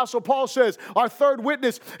the Apostle Paul says. Our third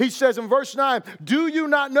witness, he says in verse 9, do you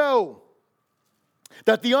not know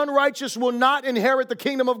that the unrighteous will not inherit the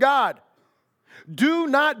kingdom of God? Do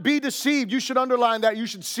not be deceived. You should underline that. You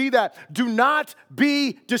should see that. Do not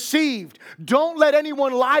be deceived. Don't let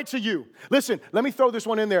anyone lie to you. Listen, let me throw this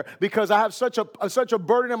one in there because I have such a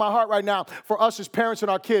burden in my heart right now for us as parents and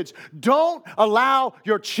our kids. Don't allow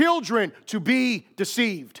your children to be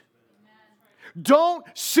deceived. Don't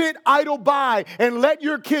sit idle by and let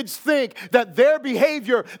your kids think that their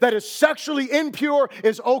behavior that is sexually impure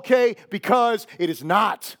is okay, because it is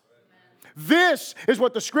not. This is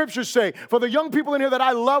what the scriptures say. For the young people in here that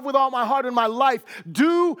I love with all my heart and my life,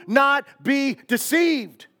 do not be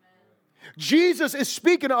deceived. Jesus is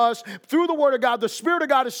speaking to us through the Word of God. The Spirit of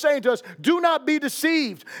God is saying to us, do not be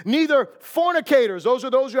deceived. Neither fornicators, those are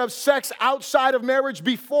those who have sex outside of marriage,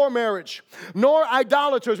 before marriage, nor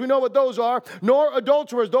idolaters, we know what those are, nor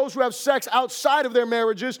adulterers, those who have sex outside of their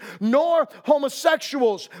marriages, nor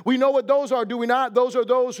homosexuals. We know what those are, do we not? Those are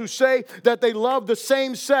those who say that they love the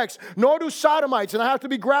same sex. Nor do sodomites, and I have to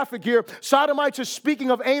be graphic here. Sodomites is speaking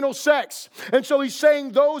of anal sex. And so he's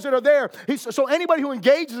saying those that are there. So anybody who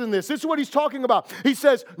engages in this is what he's talking about. He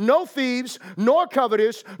says, no thieves, nor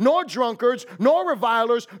covetous, nor drunkards, nor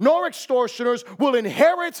revilers, nor extortioners will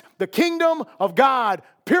inherit the kingdom of God.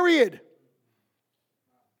 Period.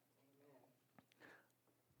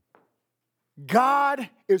 God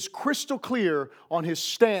is crystal clear on his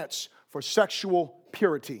stance for sexual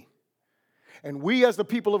purity. And we as the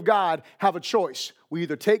people of God have a choice. We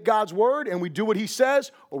either take God's word and we do what he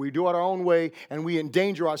says, or we do it our own way and we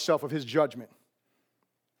endanger ourselves of his judgment.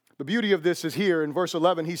 The beauty of this is here in verse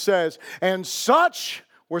 11. He says, and such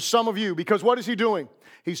were some of you. Because what is he doing?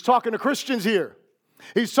 He's talking to Christians here.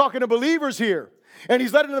 He's talking to believers here. And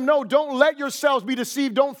he's letting them know, don't let yourselves be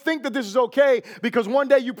deceived. Don't think that this is okay because one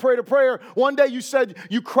day you prayed a prayer. One day you said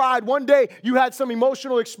you cried. One day you had some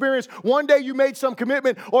emotional experience. One day you made some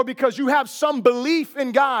commitment, or because you have some belief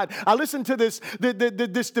in God. I listened to this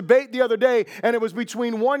debate the other day, and it was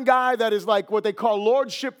between one guy that is like what they call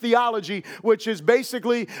lordship theology, which is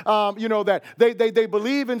basically, that they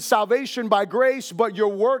believe in salvation by grace, but your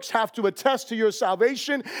works have to attest to your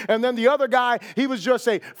salvation. And then the other guy, he was just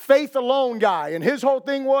a faith alone guy. And his whole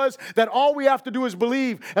thing was that all we have to do is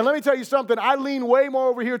believe. And let me tell you something. I lean way more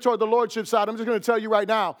over here toward the lordship side. I'm just going to tell you right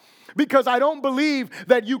now. Because I don't believe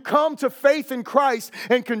that you come to faith in Christ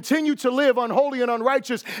and continue to live unholy and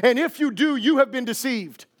unrighteous. And if you do, you have been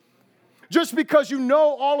deceived. Just because you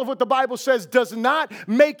know all of what the Bible says does not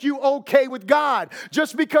make you okay with God.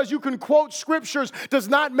 Just because you can quote scriptures does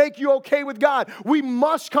not make you okay with God. We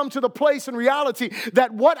must come to the place in reality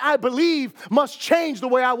that what I believe must change the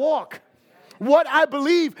way I walk. What I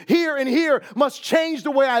believe here and here must change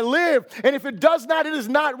the way I live. And if it does not, it is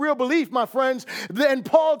not real belief, my friends. Then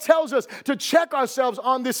Paul tells us to check ourselves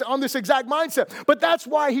on this exact mindset. But that's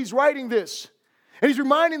why he's writing this. And he's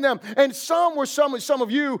reminding them, and some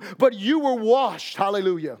of you, but you were washed,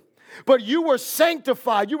 hallelujah. but you were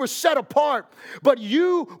sanctified. You were set apart, but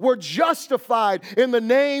you were justified in the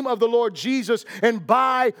name of the Lord Jesus and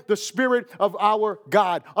by the Spirit of our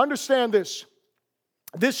God. Understand this.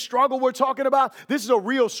 This struggle we're talking about, this is a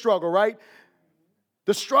real struggle, right?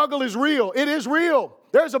 The struggle is real. It is real.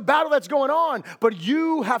 There's a battle that's going on, but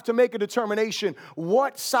you have to make a determination.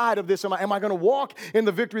 What side of this am I? Am I going to walk in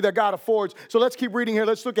the victory that God affords? So let's keep reading here.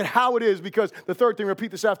 Let's look at how it is, because the third thing,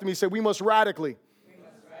 repeat this after me, say, we must radically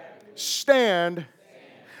stand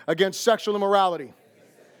against sexual immorality.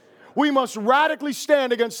 We must radically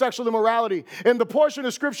stand against sexual immorality. In the portion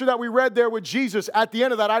of scripture that we read there with Jesus, at the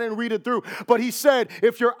end of that, I didn't read it through, but he said,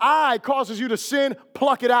 if your eye causes you to sin,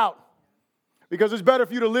 pluck it out. Because it's better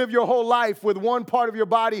for you to live your whole life with one part of your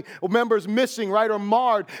body or members missing, right, or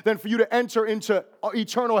marred, than for you to enter into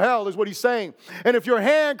eternal hell, is what he's saying. And if your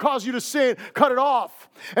hand causes you to sin, cut it off.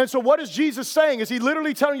 And so what is Jesus saying? Is he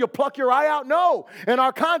literally telling you to pluck your eye out? No. In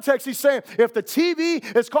our context, he's saying, if the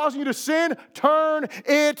TV is causing you to sin, turn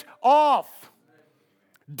it off.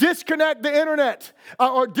 Disconnect the internet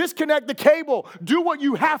or disconnect the cable. Do what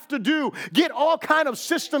you have to do. Get all kind of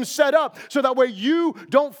systems set up so that way you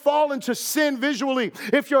don't fall into sin visually.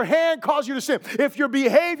 If your hand causes you to sin, if your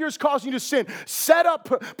behaviors cause you to sin, set up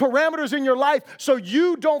parameters in your life so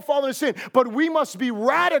you don't fall into sin. But we must be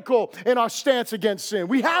radical in our stance against sin.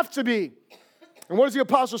 We have to be. And what does the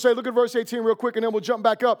apostle say? Look at verse 18 real quick and then we'll jump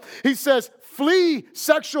back up. He says, flee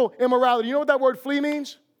sexual immorality. You know what that word flee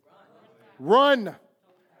means? Run.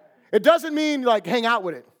 It doesn't mean like hang out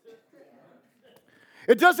with it.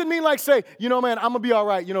 It doesn't mean like say, you know, man, I'm going to be all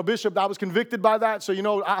right. You know, Bishop, I was convicted by that, so, you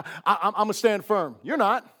know, I'm going to stand firm. You're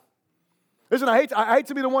not. Listen, I hate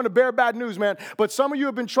to be the one to bear bad news, man, but some of you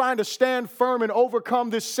have been trying to stand firm and overcome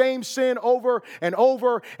this same sin over and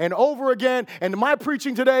over and over again, and my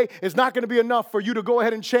preaching today is not going to be enough for you to go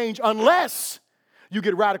ahead and change unless you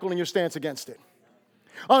get radical in your stance against it.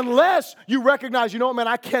 Unless you recognize, you know what, man,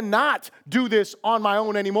 I cannot do this on my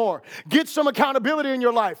own anymore. Get some accountability in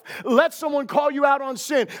your life. Let someone call you out on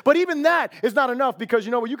sin. But even that is not enough because,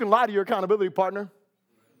 you know what, you can lie to your accountability partner.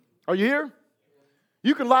 Are you here?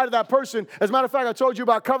 You can lie to that person. As a matter of fact, I told you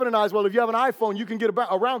about Covenant Eyes. Well, if you have an iPhone, you can get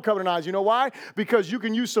around Covenant Eyes. You know why? Because you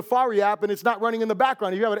can use Safari app and it's not running in the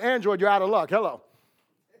background. If you have an Android, you're out of luck. Hello.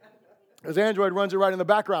 Because Android runs it right in the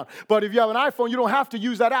background. But if you have an iPhone, you don't have to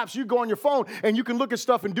use that app. So you go on your phone and you can look at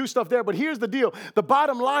stuff and do stuff there. But here's the deal. The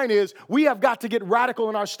bottom line is we have got to get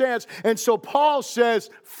radical in our stance. And so Paul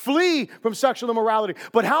says, flee from sexual immorality.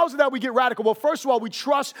 But how is it that we get radical? Well, first of all, we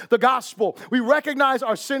trust the gospel. We recognize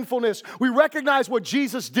our sinfulness. We recognize what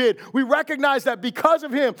Jesus did. We recognize that because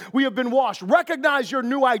of him, we have been washed. Recognize your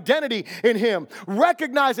new identity in him.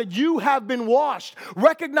 Recognize that you have been washed.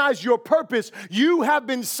 Recognize your purpose. You have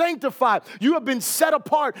been sanctified. You have been set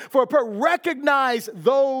apart for a purpose. Recognize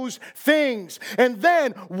those things. And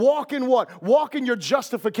then walk in what? Walk in your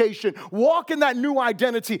justification. Walk in that new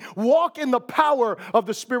identity. Walk in the power of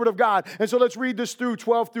the Spirit of God. And so let's read this through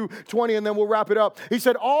 12 through 20 and then we'll wrap it up. He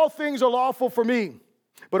said, all things are lawful for me,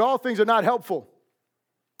 but all things are not helpful.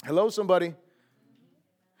 Hello, somebody.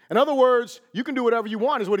 In other words, you can do whatever you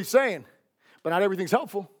want is what he's saying, but not everything's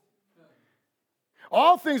helpful.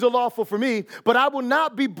 All things are lawful for me, but I will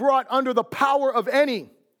not be brought under the power of any.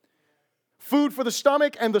 Food for the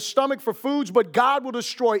stomach and the stomach for foods, but God will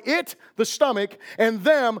destroy it, the stomach, and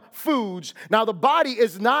them foods. Now the body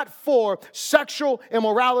is not for sexual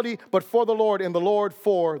immorality, but for the Lord, and the Lord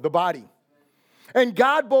for the body. And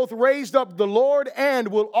God both raised up the Lord and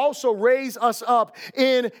will also raise us up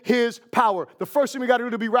in his power. The first thing we got to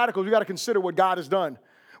do to be radical is we got to consider what God has done.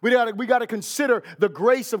 We got to consider the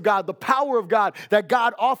grace of God, the power of God that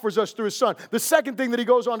God offers us through his son. The second thing that he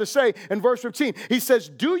goes on to say in verse 15, he says,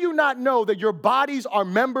 do you not know that your bodies are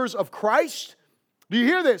members of Christ? Do you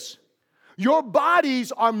hear this? Your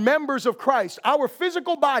bodies are members of Christ. Our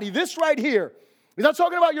physical body, this right here, he's not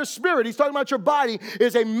talking about your spirit. He's talking about your body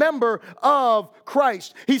is a member of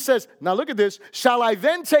Christ. He says, now look at this. Shall I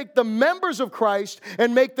then take the members of Christ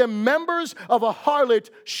and make them members of a harlot?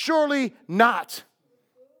 Surely not.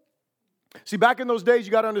 See, back in those days,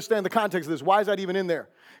 you got to understand the context of this. Why is that even in there?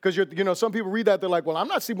 Because, some people read that, they're like, well, I'm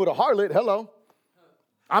not sleeping with a harlot. Hello.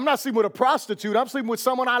 I'm not sleeping with a prostitute. I'm sleeping with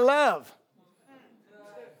someone I love.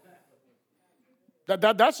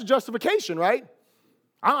 That's the justification, right?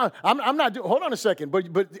 I'm not doing, hold on a second.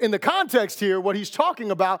 But in the context here, what he's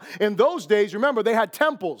talking about, in those days, remember, they had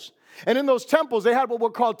temples. And in those temples, they had what were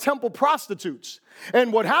called temple prostitutes.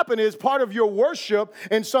 And what happened is part of your worship,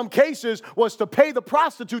 in some cases, was to pay the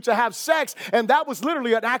prostitute to have sex. And that was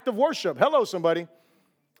literally an act of worship. Hello, somebody.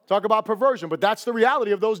 Talk about perversion. But that's the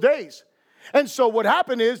reality of those days. And so what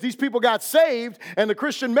happened is these people got saved, and the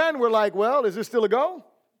Christian men were like, well, is this still a go?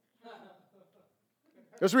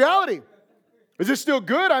 That's reality. Is this still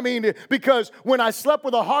good? I mean, because when I slept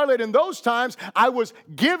with a harlot in those times, I was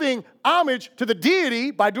giving homage to the deity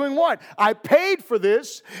by doing what? I paid for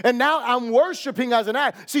this, and now I'm worshiping as an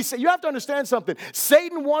act. See, you have to understand something.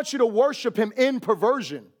 Satan wants you to worship him in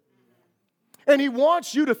perversion. And he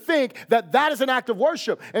wants you to think that that is an act of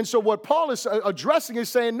worship. And so what Paul is addressing is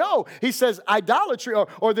saying, no. He says idolatry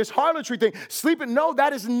or this harlotry thing, sleeping, no,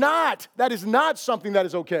 that is not something that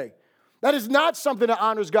is okay. That is not something that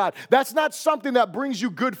honors God. That's not something that brings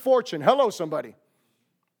you good fortune. Hello, somebody.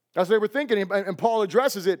 That's what they were thinking, and Paul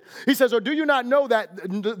addresses it. He says, or do you not know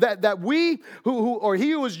that we or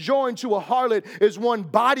he who is joined to a harlot is one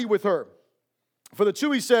body with her? For the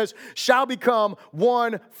two, he says, shall become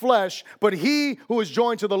one flesh, but he who is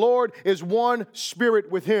joined to the Lord is one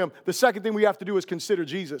spirit with him. The second thing we have to do is consider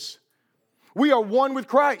Jesus. We are one with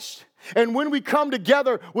Christ. And when we come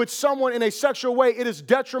together with someone in a sexual way, it is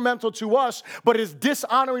detrimental to us, but it is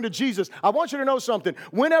dishonoring to Jesus. I want you to know something.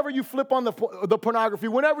 Whenever you flip on the pornography,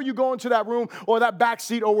 whenever you go into that room or that back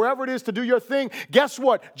seat or wherever it is to do your thing, guess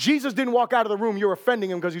what? Jesus didn't walk out of the room. You're offending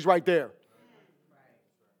him because he's right there.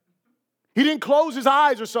 He didn't close his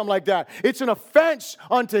eyes or something like that. It's an offense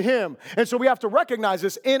unto him. And so we have to recognize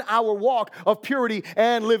this in our walk of purity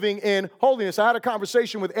and living in holiness. I had a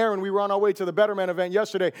conversation with Aaron. We were on our way to the Better Man event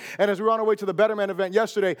yesterday. And as we were on our way to the Better Man event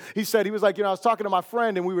yesterday, he was like, I was talking to my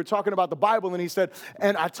friend and we were talking about the Bible. And he said,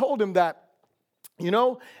 and I told him that,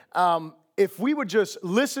 if we would just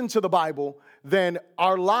listen to the Bible, then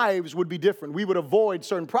our lives would be different. We would avoid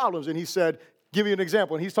certain problems. And he said, give you an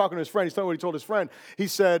example. And he's talking to his friend. He's telling what he told his friend. He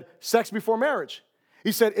said, sex before marriage.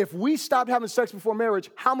 He said, if we stopped having sex before marriage,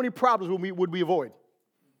 how many problems would we avoid?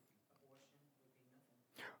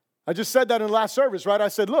 I just said that in the last service, right? I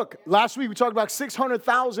said, look, last week we talked about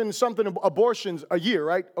 600,000 something abortions a year,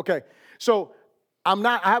 right? Okay. So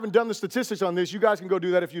I haven't done the statistics on this. You guys can go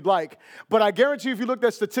do that if you'd like. But I guarantee you, if you looked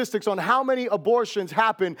at statistics on how many abortions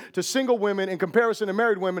happen to single women in comparison to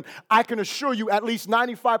married women, I can assure you at least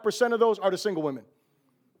 95% of those are to single women.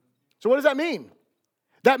 So what does that mean?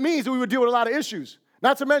 That means that we would deal with a lot of issues.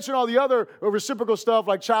 Not to mention all the other reciprocal stuff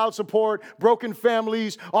like child support, broken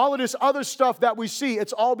families, all of this other stuff that we see.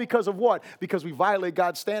 It's all because of what? Because we violate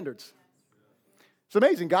God's standards. It's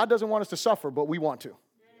amazing. God doesn't want us to suffer, but we want to.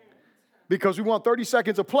 Because we want 30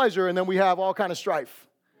 seconds of pleasure and then we have all kind of strife.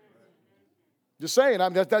 Just saying,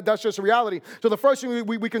 that's just a reality. So the first thing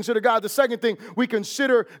we consider God. The second thing, we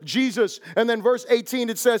consider Jesus. And then verse 18,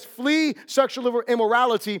 it says, flee sexual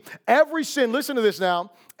immorality. Every sin, listen to this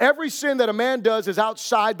now, every sin that a man does is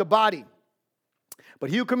outside the body.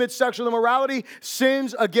 But he who commits sexual immorality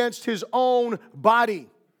sins against his own body.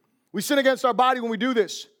 We sin against our body when we do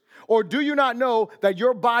this. Or do you not know that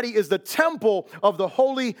your body is the temple of the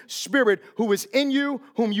Holy Spirit who is in you,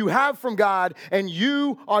 whom you have from God, and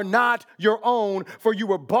you are not your own, for you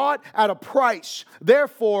were bought at a price.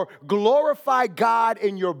 Therefore, glorify God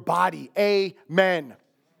in your body. Amen.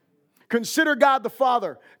 Consider God the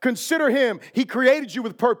Father. Consider him. He created you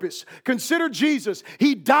with purpose. Consider Jesus.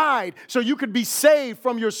 He died so you could be saved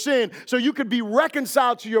from your sin, so you could be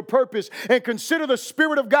reconciled to your purpose. And consider the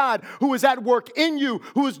Spirit of God who is at work in you,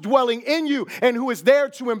 who is dwelling in you, and who is there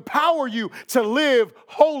to empower you to live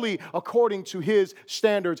holy according to his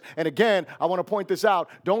standards. And again, I want to point this out.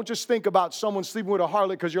 Don't just think about someone sleeping with a harlot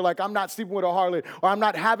because you're like, I'm not sleeping with a harlot or I'm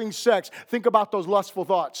not having sex. Think about those lustful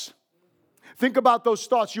thoughts. Think about those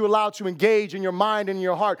thoughts you allow to engage in your mind and in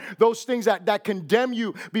your heart. Those things that condemn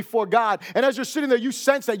you before God. And as you're sitting there, you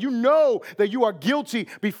sense that you know that you are guilty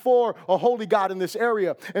before a holy God in this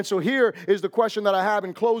area. And so here is the question that I have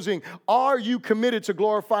in closing. Are you committed to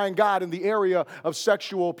glorifying God in the area of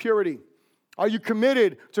sexual purity? Are you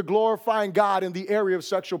committed to glorifying God in the area of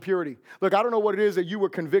sexual purity? Look, I don't know what it is that you were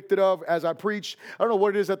convicted of as I preached. I don't know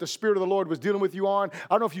what it is that the Spirit of the Lord was dealing with you on.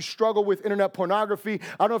 I don't know if you struggle with internet pornography.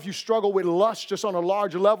 I don't know if you struggle with lust just on a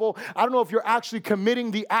large level. I don't know if you're actually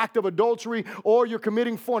committing the act of adultery or you're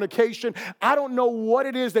committing fornication. I don't know what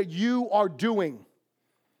it is that you are doing.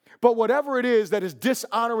 But whatever it is that is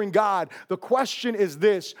dishonoring God, the question is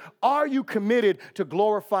this: are you committed to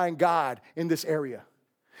glorifying God in this area?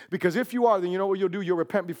 Because if you are, then you know what you'll do? You'll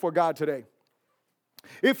repent before God today.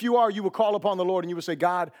 If you are, you will call upon the Lord and you will say,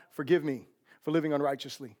 God, forgive me for living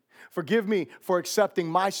unrighteously. Forgive me for accepting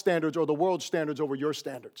my standards or the world's standards over your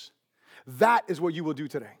standards. That is what you will do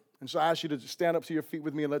today. And so I ask you to stand up to your feet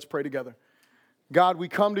with me and let's pray together. God, we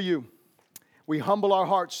come to you. We humble our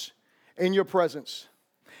hearts in your presence.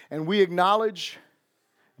 And we acknowledge,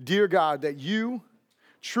 dear God, that you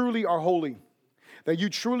truly are holy. that you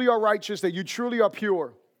truly are righteous, that you truly are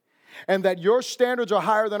pure, and that your standards are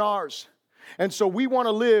higher than ours. And so we want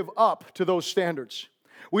to live up to those standards.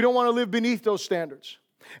 We don't want to live beneath those standards.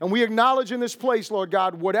 And we acknowledge in this place, Lord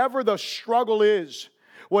God, whatever the struggle is,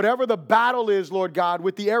 whatever the battle is, Lord God,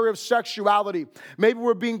 with the area of sexuality, maybe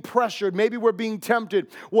we're being pressured, maybe we're being tempted,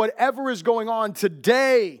 whatever is going on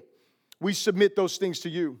today, we submit those things to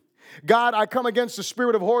you. God, I come against the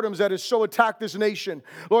spirit of whoredoms that has so attacked this nation.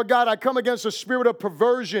 Lord God, I come against the spirit of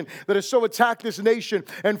perversion that has so attacked this nation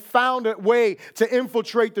and found a way to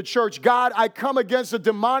infiltrate the church. God, I come against the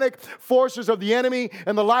demonic forces of the enemy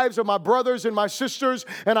in the lives of my brothers and my sisters,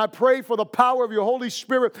 and I pray for the power of your Holy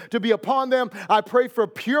Spirit to be upon them. I pray for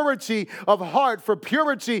purity of heart, for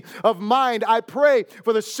purity of mind. I pray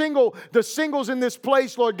for the singles in this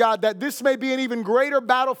place, Lord God, that this may be an even greater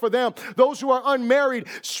battle for them. Those who are unmarried,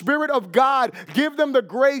 Spirit of God, give them the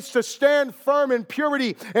grace to stand firm in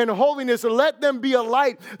purity and holiness, and let them be a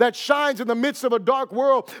light that shines in the midst of a dark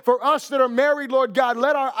world. For us that are married, Lord God,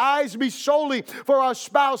 let our eyes be solely for our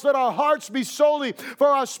spouse. Let our hearts be solely for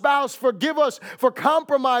our spouse. Forgive us for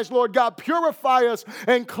compromise, Lord God. Purify us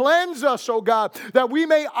and cleanse us, oh God, that we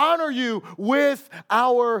may honor you with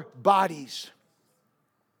our bodies.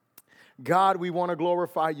 God, we want to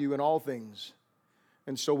glorify you in all things.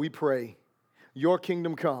 And so we pray, your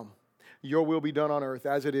kingdom come, your will be done on earth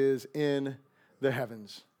as it is in the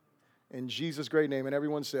heavens. In Jesus' great name. And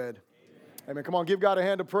everyone said, amen. Come on, give God a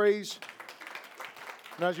hand of praise.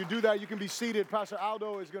 And as you do that, you can be seated. Pastor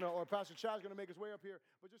Aldo is going to, or Pastor Chad is going to make his way up here.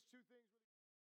 But just two things.